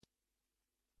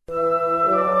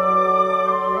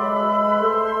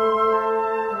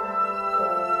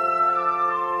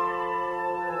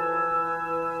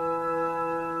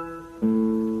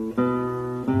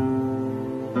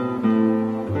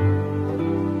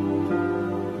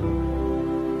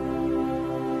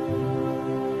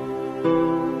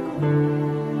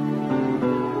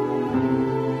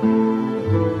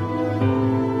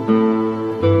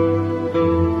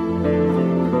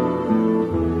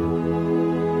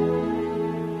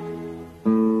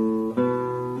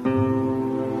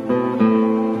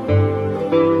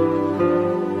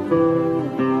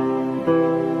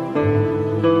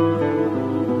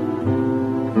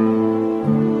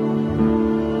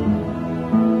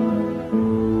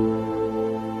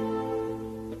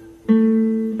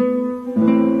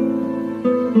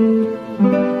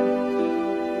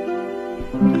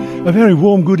A very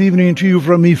warm good evening to you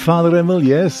from me, Father Emil.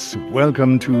 Yes,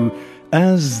 welcome to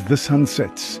As the Sun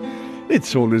Sets.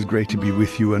 It's always great to be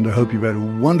with you, and I hope you've had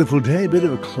a wonderful day, a bit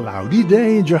of a cloudy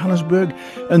day in Johannesburg,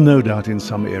 and no doubt in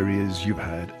some areas you've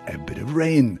had a bit of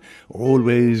rain.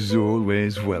 Always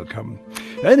welcome.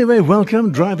 Anyway,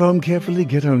 welcome. Drive home carefully,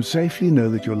 get home safely, know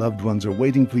that your loved ones are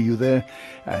waiting for you there,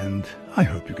 and I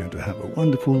hope you're going to have a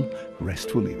wonderful,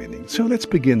 restful evening. So let's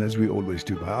begin, as we always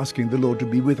do, by asking the Lord to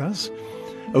be with us.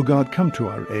 O God, come to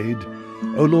our aid.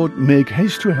 O Lord, make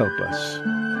haste to help us.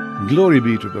 Glory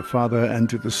be to the Father, and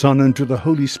to the Son, and to the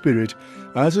Holy Spirit,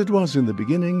 as it was in the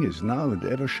beginning, is now, and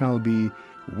ever shall be,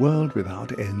 world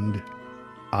without end.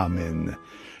 Amen.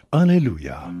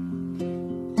 Alleluia.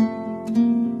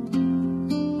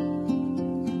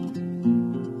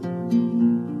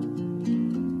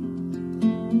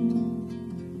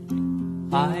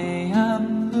 I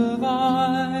am the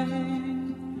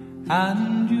vine,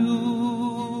 and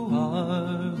you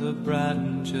are the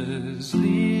branches.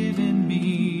 Live in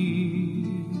me,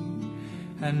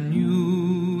 and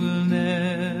you will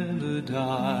never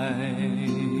die.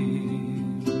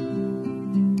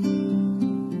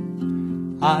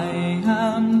 I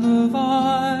am the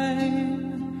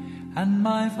vine, and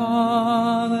my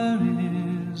Father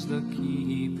is the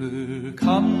keeper.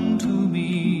 Come to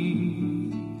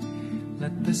me,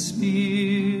 let the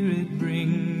Spirit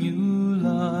bring you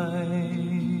life.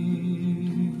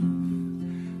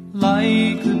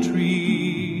 Like a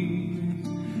tree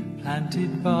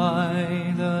planted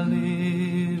by the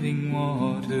living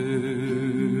water,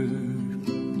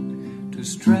 to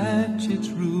stretch its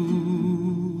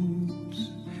roots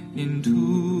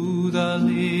into the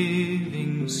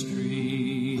living stream.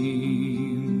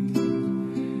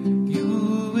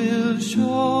 You will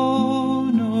show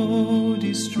no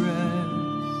distress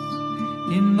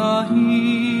in the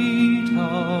heat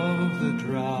of the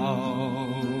drought,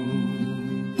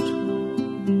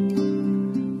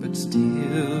 but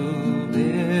still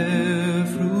bear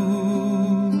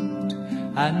fruit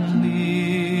and live.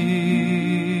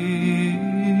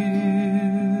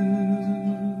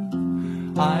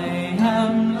 I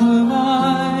am the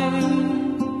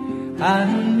vine,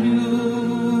 and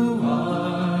you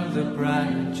are the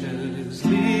branches.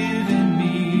 Live in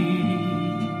me,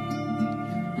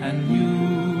 and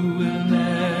you will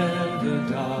never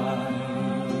die.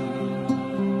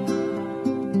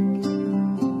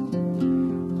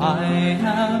 I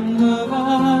am the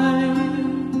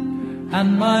vine,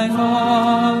 and my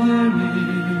Father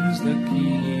is the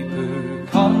keeper.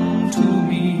 Come to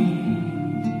me,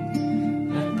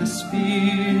 let the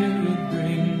Spirit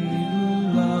bring you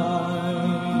life.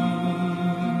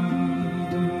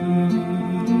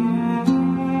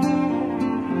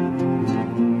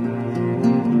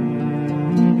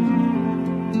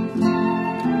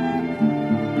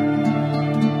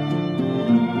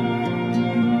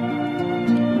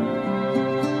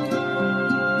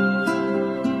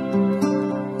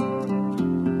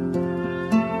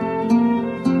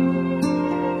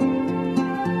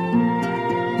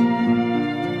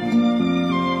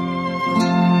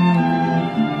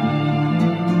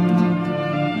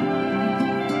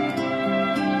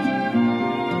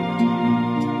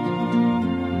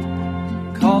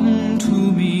 Come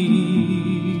to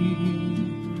me,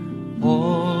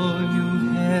 all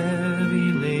you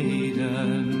heavy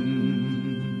laden.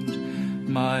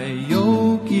 My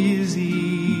yoke is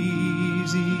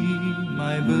easy,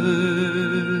 my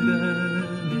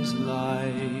burden is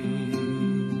light.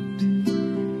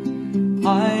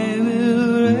 I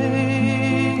will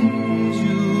raise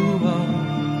you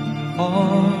up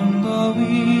on the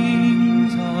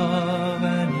wings of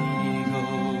an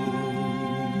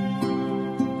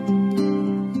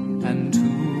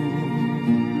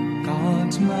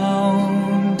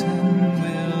mountain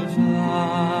will fly.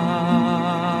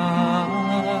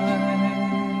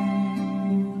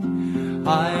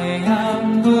 I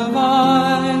am the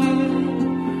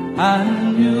vine,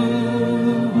 and you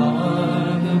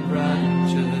are the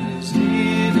branches.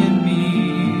 Live in me,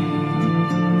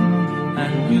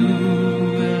 and you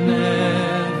will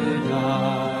never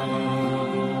die.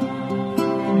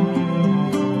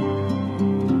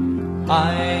 I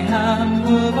am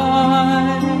the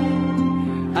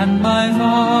vine, and my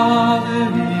Father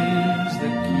is the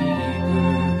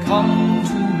keeper. Come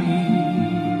to me,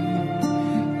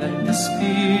 let the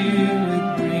Spirit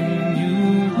bring you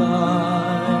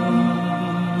life.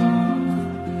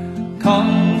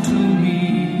 Come to me,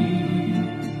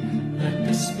 let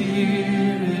the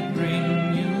Spirit bring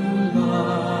you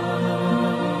life.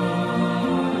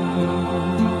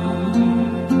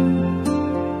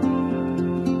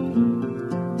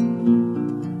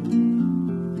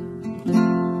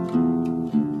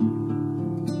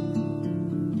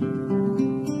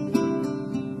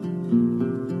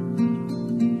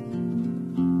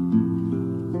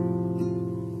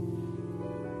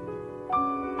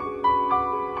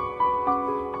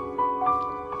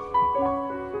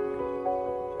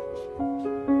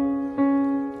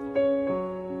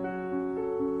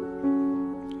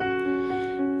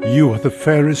 You are the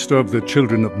fairest of the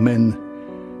children of men,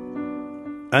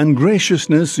 and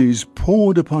graciousness is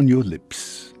poured upon your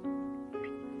lips.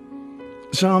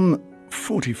 Psalm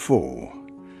 44,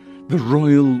 the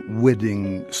Royal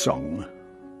Wedding Song.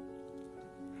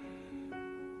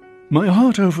 My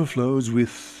heart overflows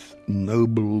with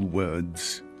noble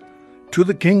words. To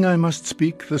the King I must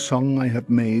speak the song I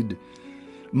have made,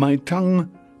 my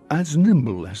tongue as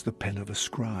nimble as the pen of a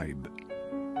scribe.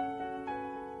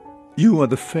 You are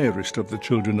the fairest of the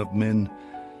children of men,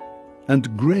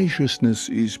 and graciousness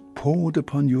is poured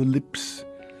upon your lips,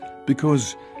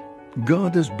 because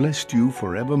God has blessed you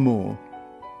forevermore.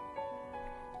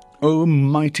 O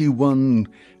mighty one,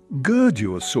 gird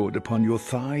your sword upon your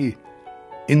thigh.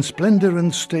 In splendor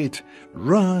and state,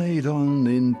 ride on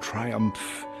in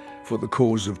triumph for the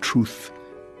cause of truth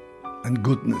and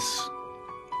goodness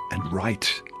and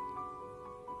right.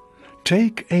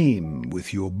 Take aim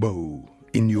with your bow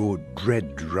in your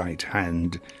dread right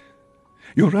hand.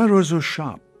 Your arrows are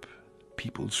sharp,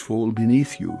 peoples fall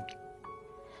beneath you.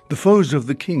 The foes of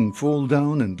the king fall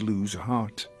down and lose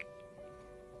heart.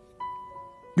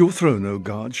 Your throne, O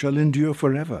God, shall endure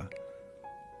forever.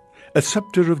 A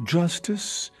scepter of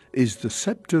justice is the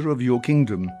scepter of your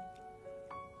kingdom.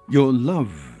 Your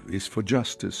love is for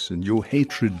justice, and your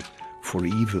hatred for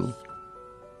evil.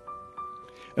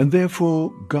 And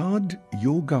therefore God,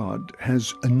 your God,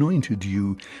 has anointed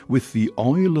you with the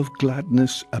oil of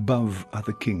gladness above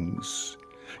other kings.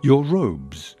 Your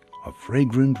robes are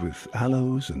fragrant with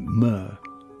aloes and myrrh.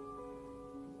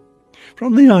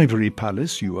 From the ivory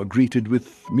palace you are greeted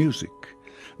with music.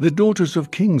 The daughters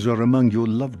of kings are among your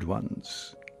loved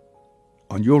ones.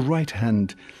 On your right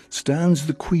hand stands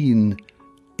the queen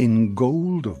in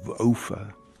gold of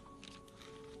Ophir.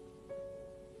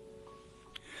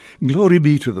 Glory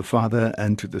be to the Father,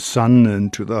 and to the Son,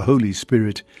 and to the Holy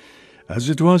Spirit, as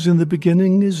it was in the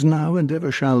beginning, is now, and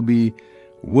ever shall be,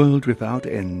 world without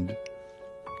end.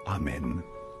 Amen.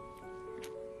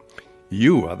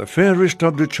 You are the fairest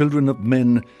of the children of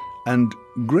men, and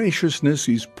graciousness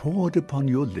is poured upon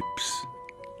your lips.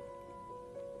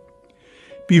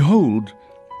 Behold,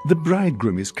 the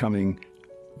bridegroom is coming.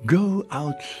 Go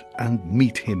out and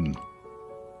meet him.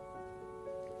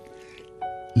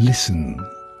 Listen,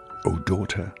 O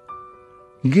daughter,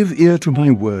 give ear to my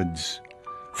words.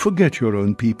 Forget your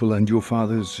own people and your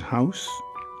father's house.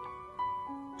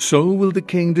 So will the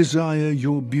king desire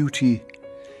your beauty.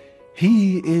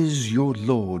 He is your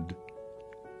Lord.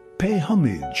 Pay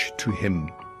homage to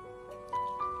him.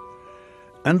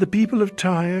 And the people of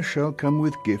Tyre shall come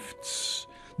with gifts.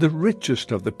 The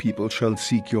richest of the people shall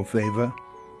seek your favor.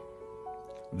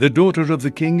 The daughter of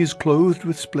the king is clothed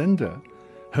with splendor,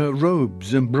 her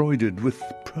robes embroidered with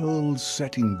pearls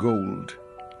set in gold.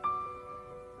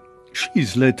 She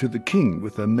is led to the king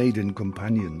with her maiden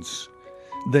companions.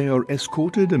 They are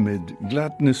escorted amid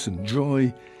gladness and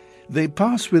joy. They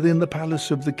pass within the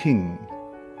palace of the king.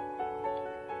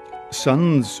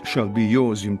 Sons shall be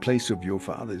yours in place of your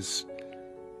fathers.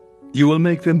 You will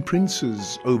make them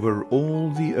princes over all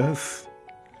the earth.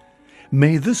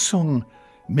 May this song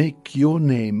make your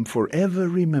name forever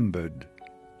remembered,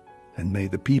 and may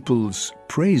the peoples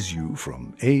praise you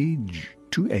from age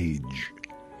to age.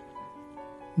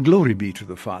 Glory be to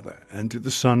the Father, and to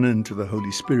the Son, and to the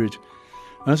Holy Spirit,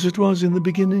 as it was in the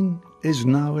beginning, is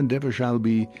now, and ever shall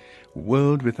be,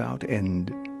 world without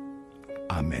end.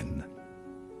 Amen.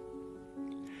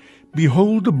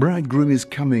 Behold, the bridegroom is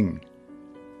coming.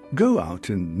 Go out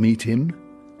and meet him.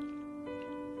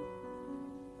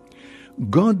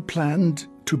 God planned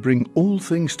to bring all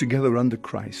things together under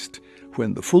Christ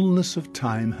when the fullness of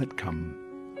time had come.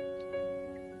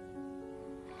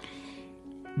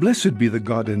 Blessed be the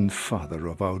God and Father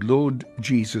of our Lord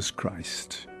Jesus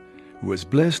Christ, who has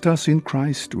blessed us in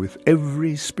Christ with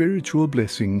every spiritual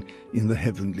blessing in the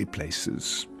heavenly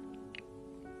places.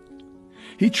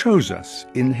 He chose us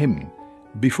in him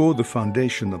before the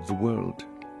foundation of the world,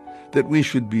 that we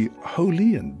should be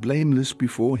holy and blameless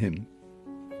before him.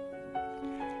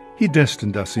 He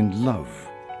destined us in love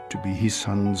to be his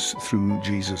sons through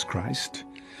Jesus Christ,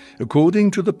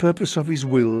 according to the purpose of his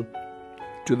will,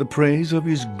 to the praise of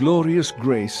his glorious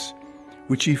grace,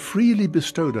 which he freely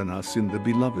bestowed on us in the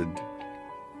Beloved.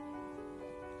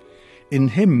 In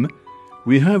him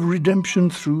we have redemption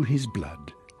through his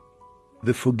blood,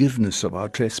 the forgiveness of our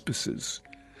trespasses,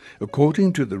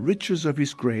 according to the riches of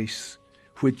his grace,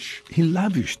 which he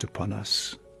lavished upon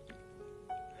us.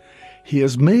 He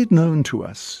has made known to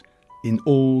us, in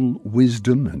all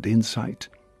wisdom and insight,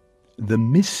 the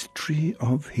mystery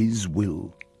of his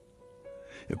will,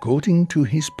 according to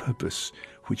his purpose,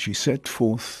 which he set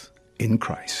forth in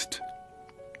Christ.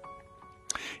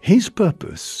 His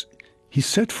purpose he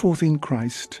set forth in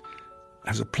Christ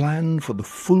as a plan for the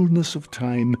fullness of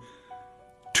time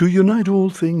to unite all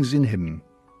things in him,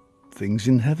 things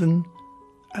in heaven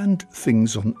and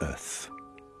things on earth.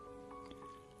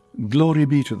 Glory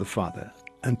be to the Father,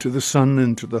 and to the Son,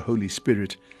 and to the Holy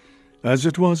Spirit, as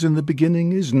it was in the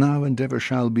beginning, is now, and ever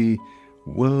shall be,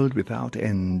 world without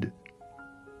end.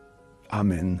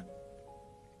 Amen.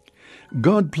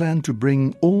 God planned to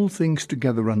bring all things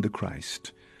together under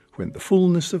Christ when the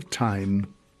fullness of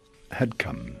time had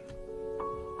come.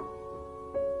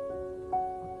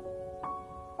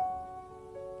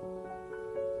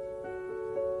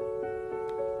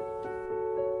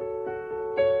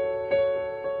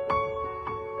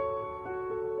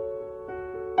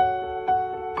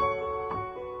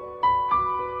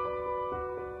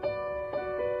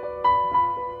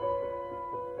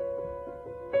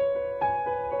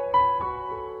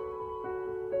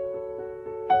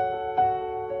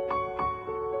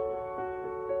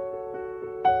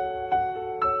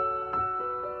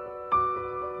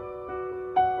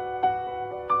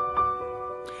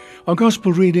 Our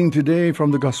Gospel reading today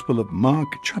from the Gospel of Mark,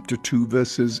 chapter 2,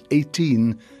 verses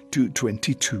 18 to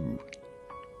 22.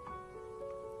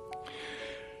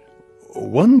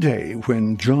 One day,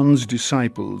 when John's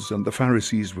disciples and the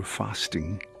Pharisees were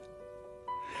fasting,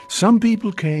 some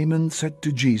people came and said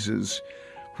to Jesus,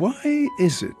 "Why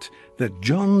is it that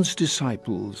John's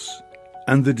disciples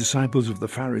and the disciples of the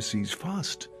Pharisees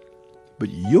fast, but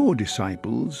your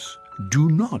disciples do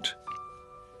not?"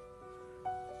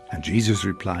 And Jesus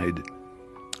replied,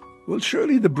 "Well,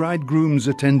 surely the bridegroom's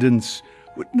attendants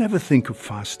would never think of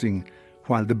fasting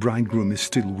while the bridegroom is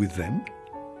still with them.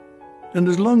 And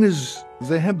as long as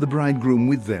they have the bridegroom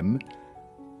with them,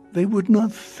 they would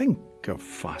not think of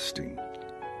fasting.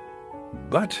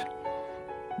 But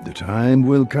the time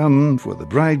will come for the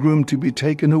bridegroom to be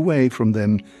taken away from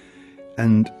them,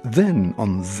 and then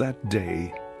on that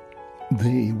day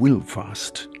they will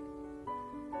fast.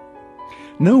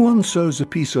 No one sews a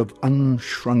piece of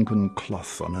unshrunken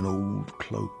cloth on an old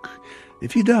cloak.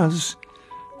 If he does,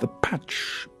 the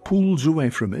patch pulls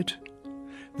away from it,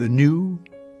 the new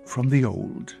from the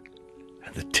old,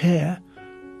 and the tear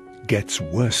gets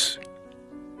worse.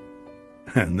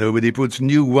 And nobody puts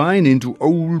new wine into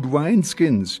old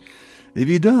wineskins. If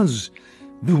he does,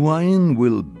 the wine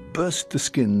will burst the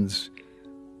skins,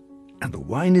 and the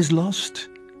wine is lost,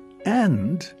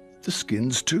 and the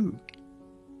skins too.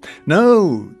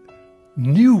 No,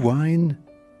 new wine,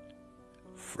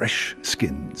 fresh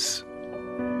skins."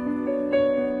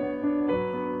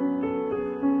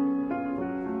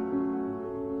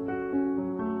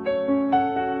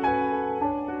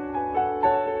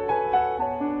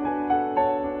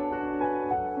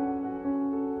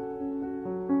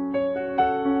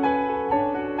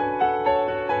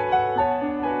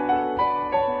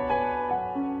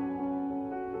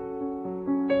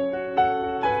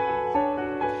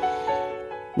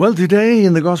 Well, today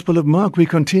in the Gospel of Mark, we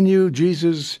continue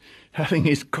Jesus having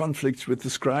his conflicts with the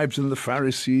scribes and the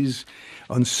Pharisees.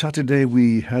 On Saturday,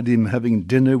 we had him having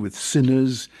dinner with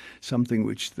sinners, something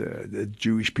which the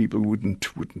Jewish people wouldn't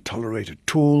tolerate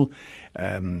at all.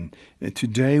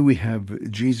 Today, we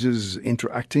have Jesus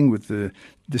interacting with the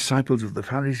disciples of the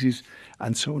Pharisees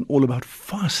and so on, all about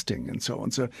fasting and so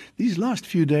on. So these last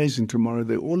few days and tomorrow,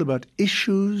 they're all about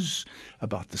issues,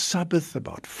 about the Sabbath,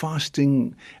 about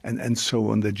fasting, and so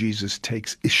on, that Jesus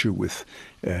takes issue with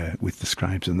the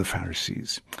scribes and the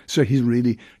Pharisees. So he's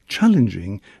really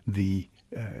challenging the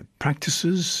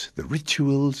practices, the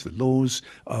rituals, the laws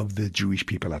of the Jewish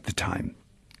people at the time.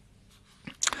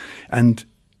 And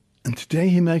today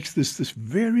he makes this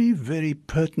very, very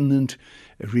pertinent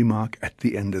remark at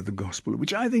the end of the Gospel,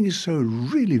 which I think is so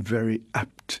really very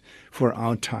apt for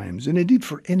our times, and indeed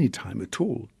for any time at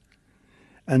all.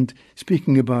 And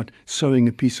speaking about sewing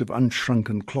a piece of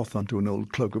unshrunken cloth onto an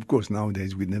old cloak, of course,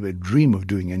 nowadays we'd never dream of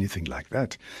doing anything like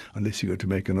that, unless you go to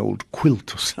make an old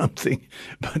quilt or something.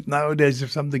 But nowadays,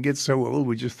 if something gets so old,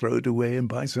 we just throw it away and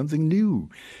buy something new.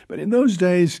 But in those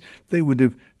days, they would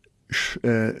have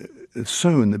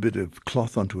sewn a bit of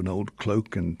cloth onto an old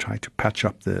cloak and tried to patch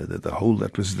up the hole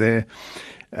that was there.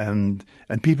 And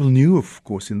people knew, of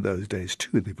course, in those days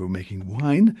too, they were making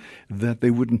wine, that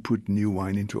they wouldn't put new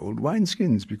wine into old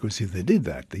wineskins, because if they did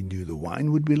that, they knew the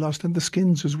wine would be lost and the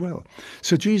skins as well.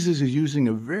 So Jesus is using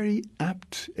a very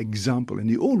apt example, and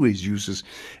he always uses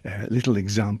little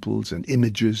examples and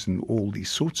images and all these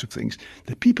sorts of things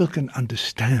that people can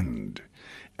understand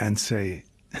and say,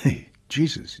 "Hey,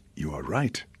 Jesus, you are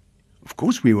right. Of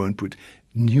course we won't put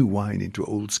new wine into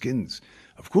old skins.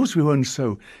 Of course we won't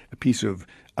sew a piece of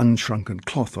unshrunken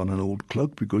cloth on an old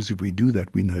cloak, because if we do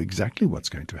that, we know exactly what's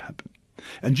going to happen.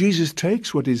 And Jesus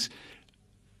takes what is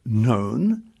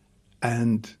known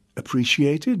and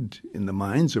appreciated in the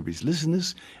minds of his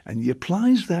listeners, and he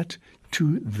applies that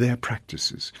to their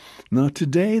practices. Now,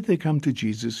 today they come to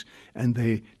Jesus and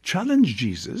they challenge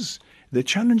Jesus. They're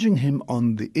challenging him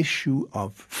on the issue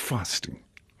of fasting,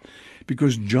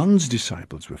 because John's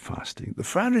disciples were fasting, the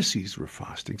Pharisees were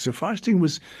fasting. So fasting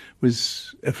was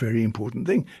a very important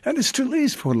thing, and it still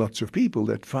is for lots of people,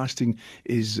 that fasting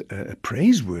is a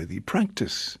praiseworthy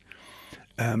practice.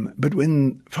 But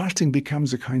when fasting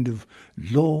becomes a kind of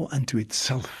law unto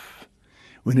itself,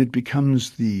 when it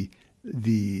becomes the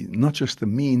not just the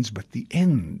means but the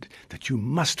end, that you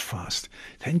must fast,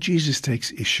 then Jesus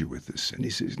takes issue with this, and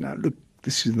he says, now look,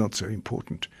 this is not so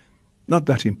important. Not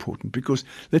that important, because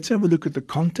let's have a look at the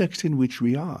context in which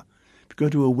we are. If you go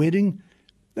to a wedding,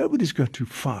 nobody's going to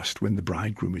fast when the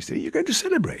bridegroom is there. You're going to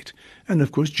celebrate. And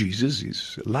of course, Jesus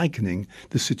is likening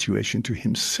the situation to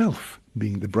himself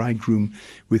being the bridegroom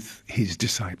with his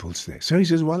disciples there. So he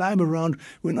says, while I'm around,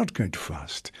 we're not going to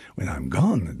fast. When I'm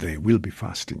gone, they will be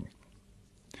fasting.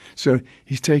 So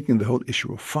he's taking the whole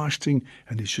issue of fasting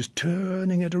and he's just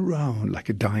turning it around like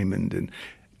a diamond and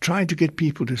trying to get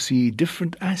people to see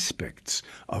different aspects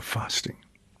of fasting.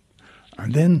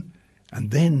 And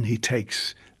then he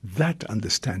takes that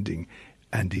understanding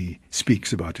and he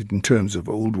speaks about it in terms of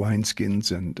old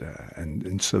wineskins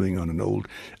and sewing on an old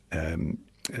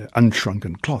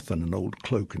unshrunken cloth and an old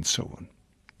cloak and so on.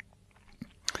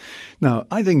 Now,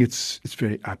 I think it's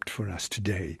very apt for us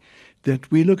today that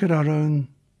we look at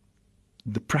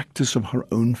the practice of our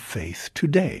own faith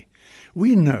today.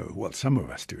 We know, well, some of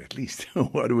us do at least,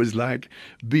 what it was like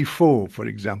before, for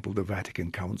example, the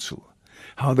Vatican Council,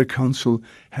 how the Council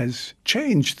has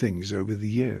changed things over the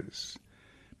years.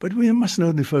 But we mustn't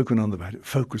only focus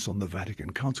on the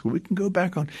Vatican Council. We can go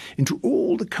back into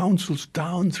all the councils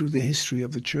down through the history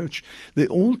of the Church. They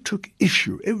all took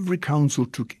issue. Every council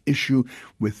took issue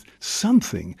with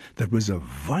something that was a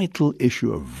vital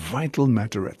issue, a vital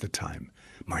matter at the time.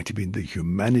 Might have been the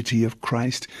humanity of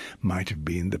Christ, might have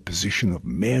been the position of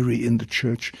Mary in the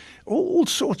Church, all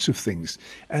sorts of things.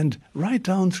 And right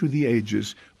down through the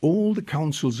ages, all the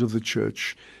councils of the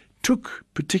Church took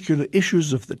particular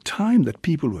issues of the time that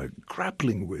people were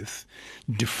grappling with,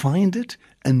 defined it,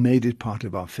 and made it part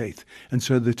of our faith. And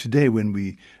so that today when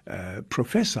we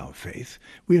profess our faith,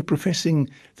 we are professing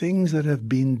things that have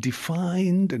been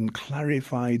defined and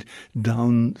clarified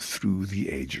down through the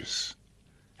ages.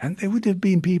 And there would have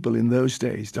been people in those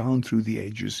days, down through the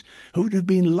ages, who would have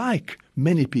been like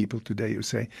many people today who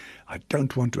say, I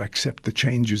don't want to accept the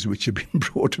changes which have been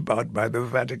brought about by the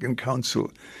Vatican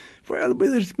Council. Well,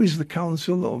 whether it was the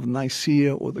Council of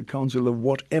Nicaea or the Council of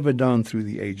whatever down through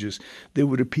the ages, there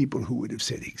would have people who would have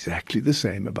said exactly the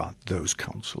same about those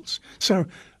councils. So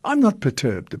I'm not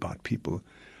perturbed about people.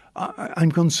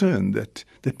 I'm concerned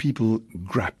that people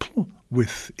grapple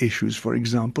with issues, for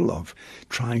example, of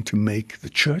trying to make the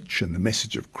Church and the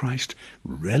message of Christ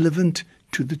relevant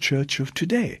to the Church of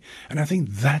today. And I think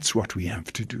that's what we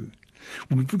have to do.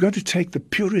 We've got to take the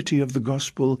purity of the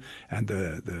gospel and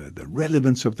the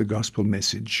relevance of the gospel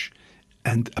message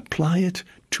and apply it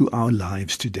to our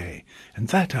lives today. And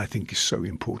that, I think, is so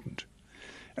important.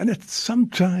 And it's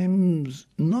sometimes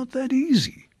not that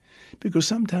easy, because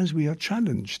sometimes we are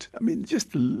challenged. I mean,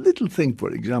 just a little thing,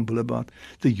 for example, about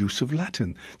the use of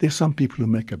Latin. There's some people who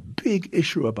make a big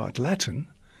issue about Latin,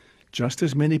 just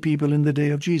as many people in the day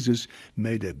of Jesus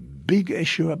made a big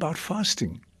issue about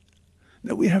fasting.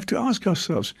 Now we have to ask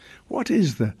ourselves, what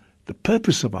is the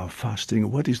purpose of our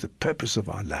fasting? What is the purpose of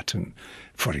our Latin,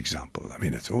 for example? I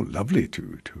mean, it's all lovely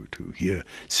to hear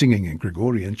singing in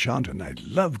Gregorian chant, and I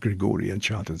love Gregorian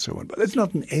chant and so on, but it's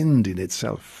not an end in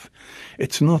itself.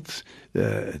 It's not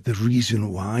the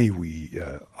reason why we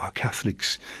are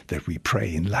Catholics, that we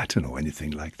pray in Latin or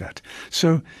anything like that.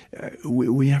 So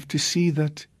we have to see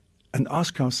that and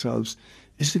ask ourselves,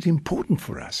 is it important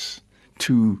for us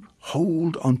to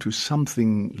hold on to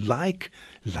something like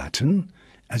Latin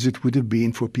as it would have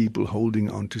been for people holding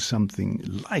on to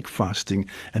something like fasting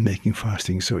and making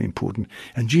fasting so important?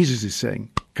 And Jesus is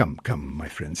saying, come, my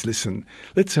friends, listen,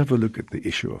 let's have a look at the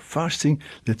issue of fasting.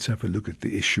 Let's have a look at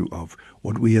the issue of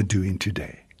what we are doing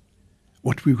today.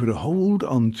 What we've got to hold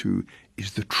on to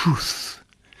is the truth.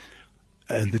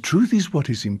 And the truth is what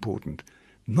is important,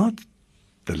 not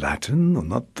the Latin, or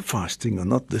not the fasting, or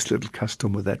not this little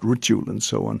custom or that ritual and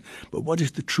so on, but what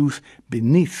is the truth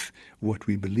beneath what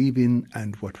we believe in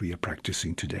and what we are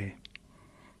practicing today.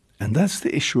 And that's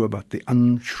the issue about the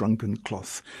unshrunken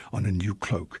cloth on a new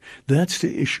cloak. That's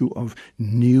the issue of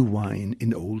new wine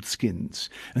in old skins.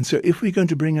 And so if we're going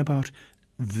to bring about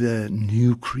the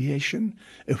new creation,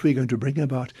 if we're going to bring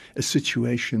about a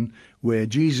situation where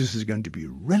Jesus is going to be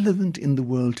relevant in the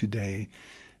world today,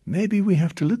 maybe we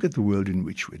have to look at the world in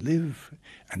which we live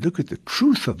and look at the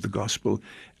truth of the gospel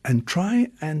and try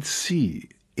and see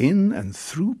in and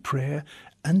through prayer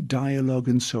and dialogue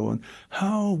and so on,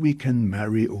 how we can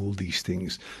marry all these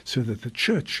things so that the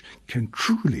church can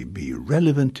truly be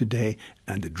relevant today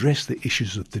and address the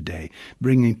issues of the day,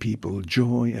 bringing people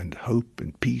joy and hope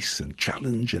and peace and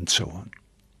challenge and so on.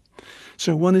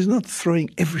 So one is not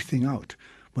throwing everything out.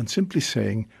 One's simply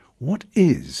saying, what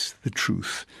is the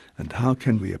truth and how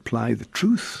can we apply the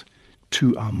truth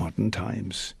to our modern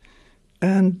times?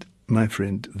 And, my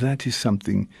friend, that is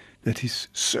something that is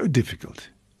so difficult.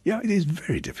 Yeah, it is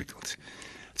very difficult.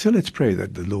 So let's pray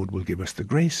that the Lord will give us the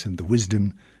grace and the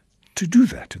wisdom to do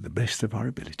that to the best of our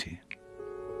ability.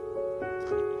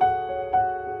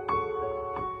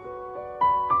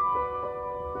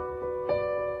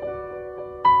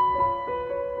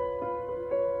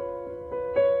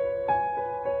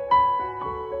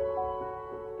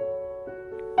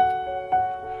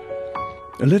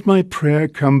 Let my prayer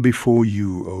come before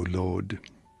you, O Lord.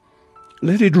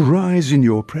 Let it rise in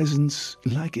your presence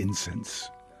like incense.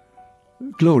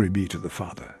 Glory be to the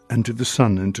Father, and to the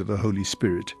Son, and to the Holy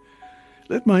Spirit.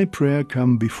 Let my prayer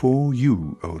come before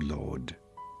you, O Lord.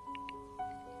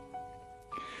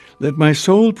 Let my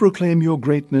soul proclaim your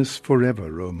greatness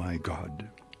forever, O my God.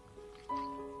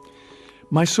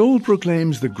 My soul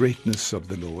proclaims the greatness of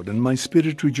the Lord, and my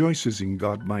spirit rejoices in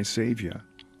God my Saviour.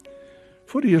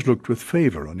 For he has looked with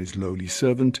favour on his lowly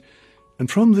servant, and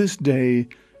from this day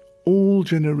all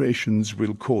generations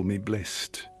will call me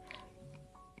blessed.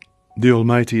 The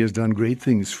Almighty has done great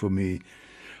things for me.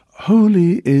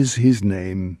 Holy is his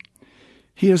name.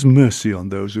 He has mercy on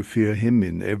those who fear him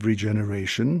in every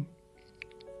generation.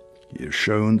 He has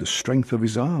shown the strength of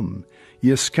his arm. He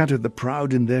has scattered the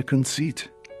proud in their conceit.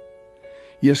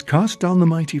 He has cast down the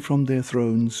mighty from their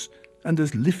thrones and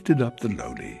has lifted up the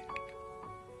lowly.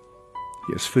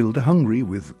 He has filled the hungry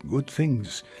with good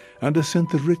things and has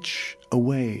sent the rich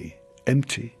away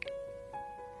empty.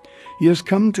 He has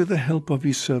come to the help of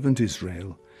his servant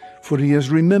Israel, for he has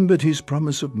remembered his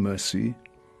promise of mercy,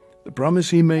 the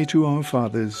promise he made to our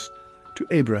fathers, to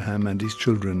Abraham and his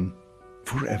children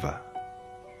forever.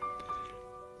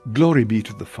 Glory be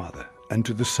to the Father, and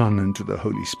to the Son, and to the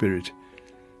Holy Spirit,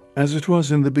 as it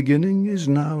was in the beginning, is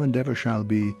now, and ever shall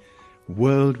be,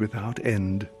 world without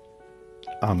end.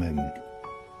 Amen.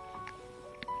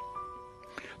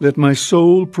 Let my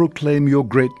soul proclaim your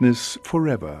greatness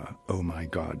forever, O my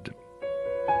God.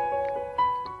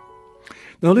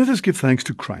 Now let us give thanks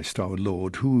to Christ our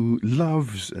Lord, who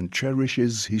loves and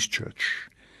cherishes his church.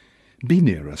 Be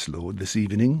near us, Lord, this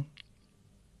evening.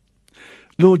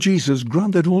 Lord Jesus,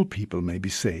 grant that all people may be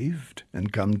saved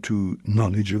and come to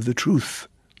knowledge of the truth.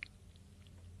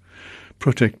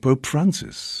 Protect Pope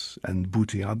Francis and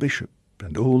Booty, our bishop,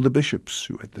 and all the bishops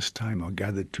who at this time are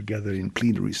gathered together in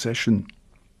plenary session,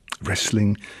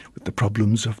 wrestling with the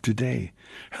problems of today.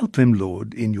 Help them,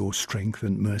 Lord, in your strength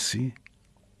and mercy.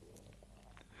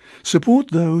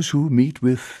 Support those who meet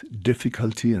with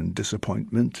difficulty and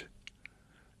disappointment.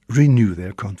 Renew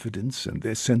their confidence and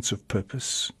their sense of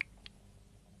purpose.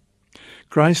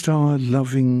 Christ, our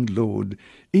loving Lord,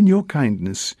 in your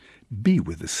kindness, be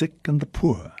with the sick and the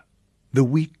poor, the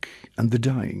weak and the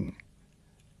dying.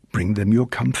 Bring them your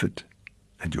comfort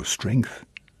and your strength.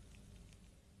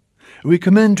 We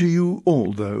commend to you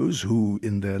all those who,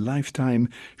 in their lifetime,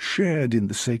 shared in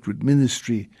the sacred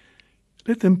ministry.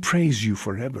 Let them praise you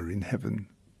forever in heaven.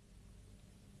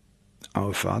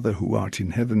 Our Father, who art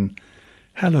in heaven,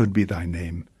 hallowed be thy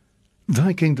name.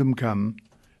 Thy kingdom come,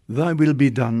 thy will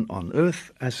be done on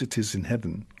earth as it is in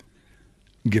heaven.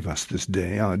 Give us this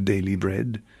day our daily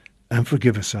bread, and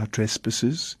forgive us our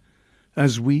trespasses,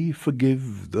 as we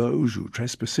forgive those who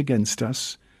trespass against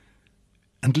us.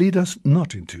 And lead us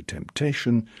not into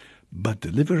temptation, but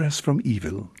deliver us from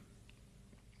evil.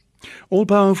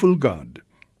 All-powerful God,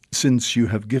 since you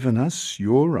have given us,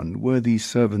 your unworthy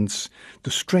servants, the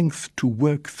strength to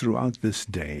work throughout this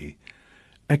day,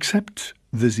 accept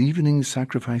this evening's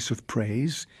sacrifice of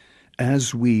praise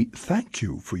as we thank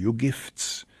you for your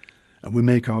gifts. And we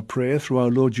make our prayer through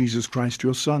our Lord Jesus Christ,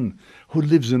 your Son, who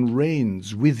lives and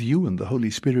reigns with you and the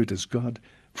Holy Spirit as God,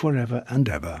 forever and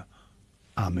ever.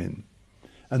 Amen.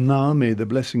 And now may the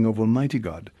blessing of Almighty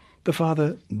God, the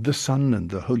Father, the Son, and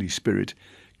the Holy Spirit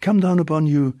come down upon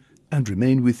you and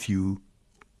remain with you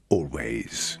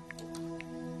always.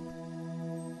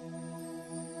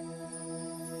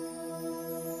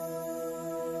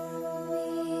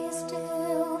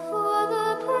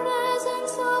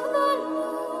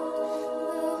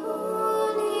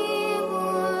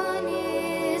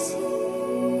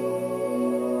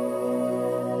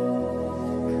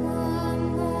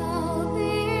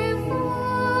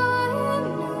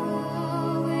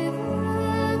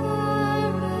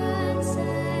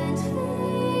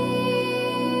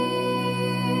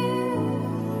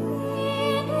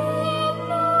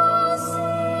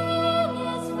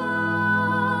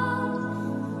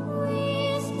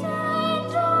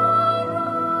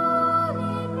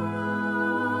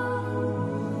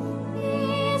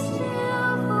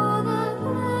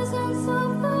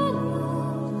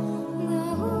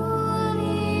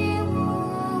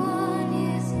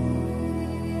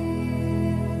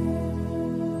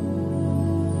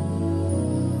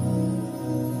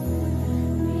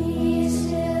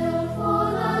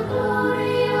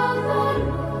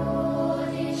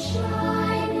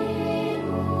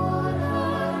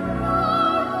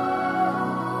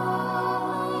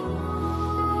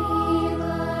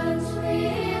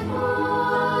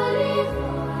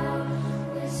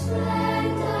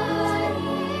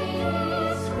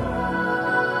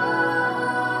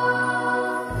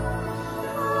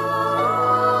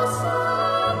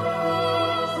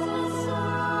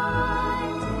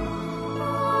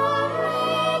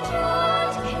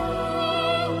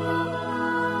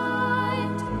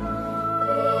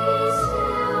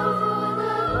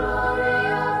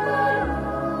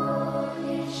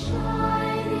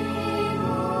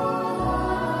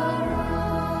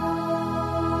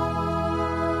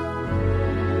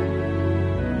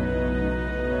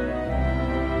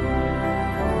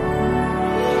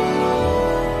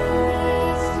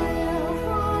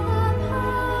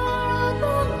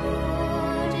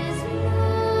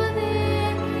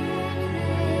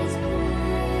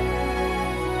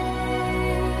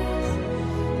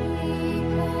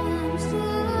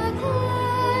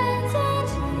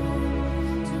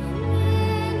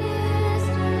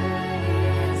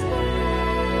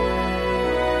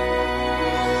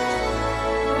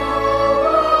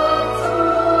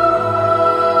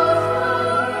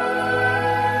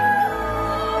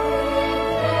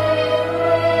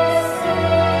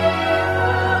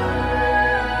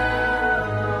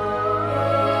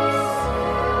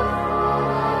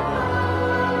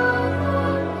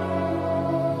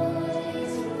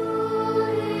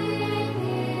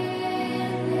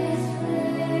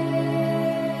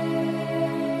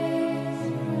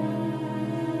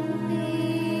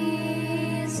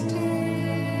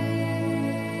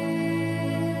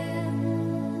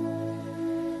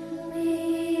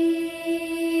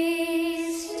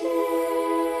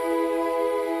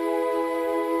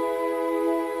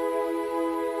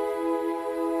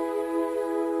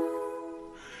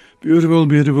 Beautiful,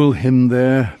 beautiful hymn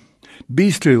there. Be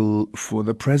still for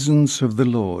the presence of the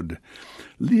Lord.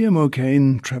 Liam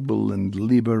O'Kane, treble and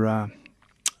libera.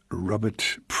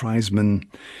 Robert Prizeman.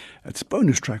 It's a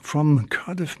bonus track from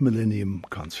Cardiff Millennium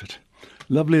Concert.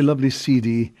 Lovely, lovely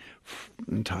CD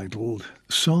entitled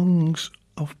Songs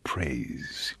of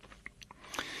Praise.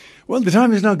 Well, the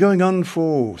time is now going on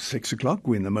for 6 o'clock.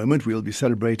 In a moment we'll be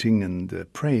celebrating and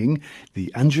praying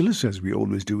the Angelus, as we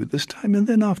always do at this time. And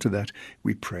then after that,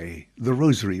 we pray the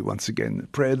Rosary once again, a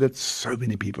prayer that so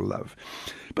many people love.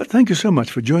 But thank you so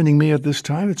much for joining me at this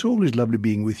time. It's always lovely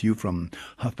being with you from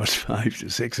 5:30 to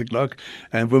 6 o'clock,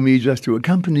 and for me just to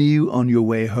accompany you on your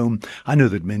way home. I know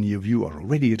that many of you are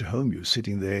already at home. You're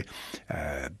sitting there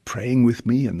praying with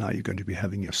me, and now you're going to be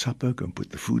having your supper, go and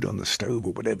put the food on the stove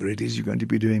or whatever it is you're going to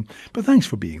be doing. But thanks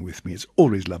for being with me. It's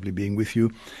always lovely being with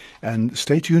you. And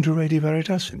stay tuned to Radio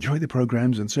Veritas. Enjoy the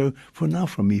programs. And so for now,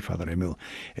 from me, Father Emil,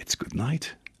 it's good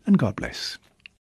night and God bless.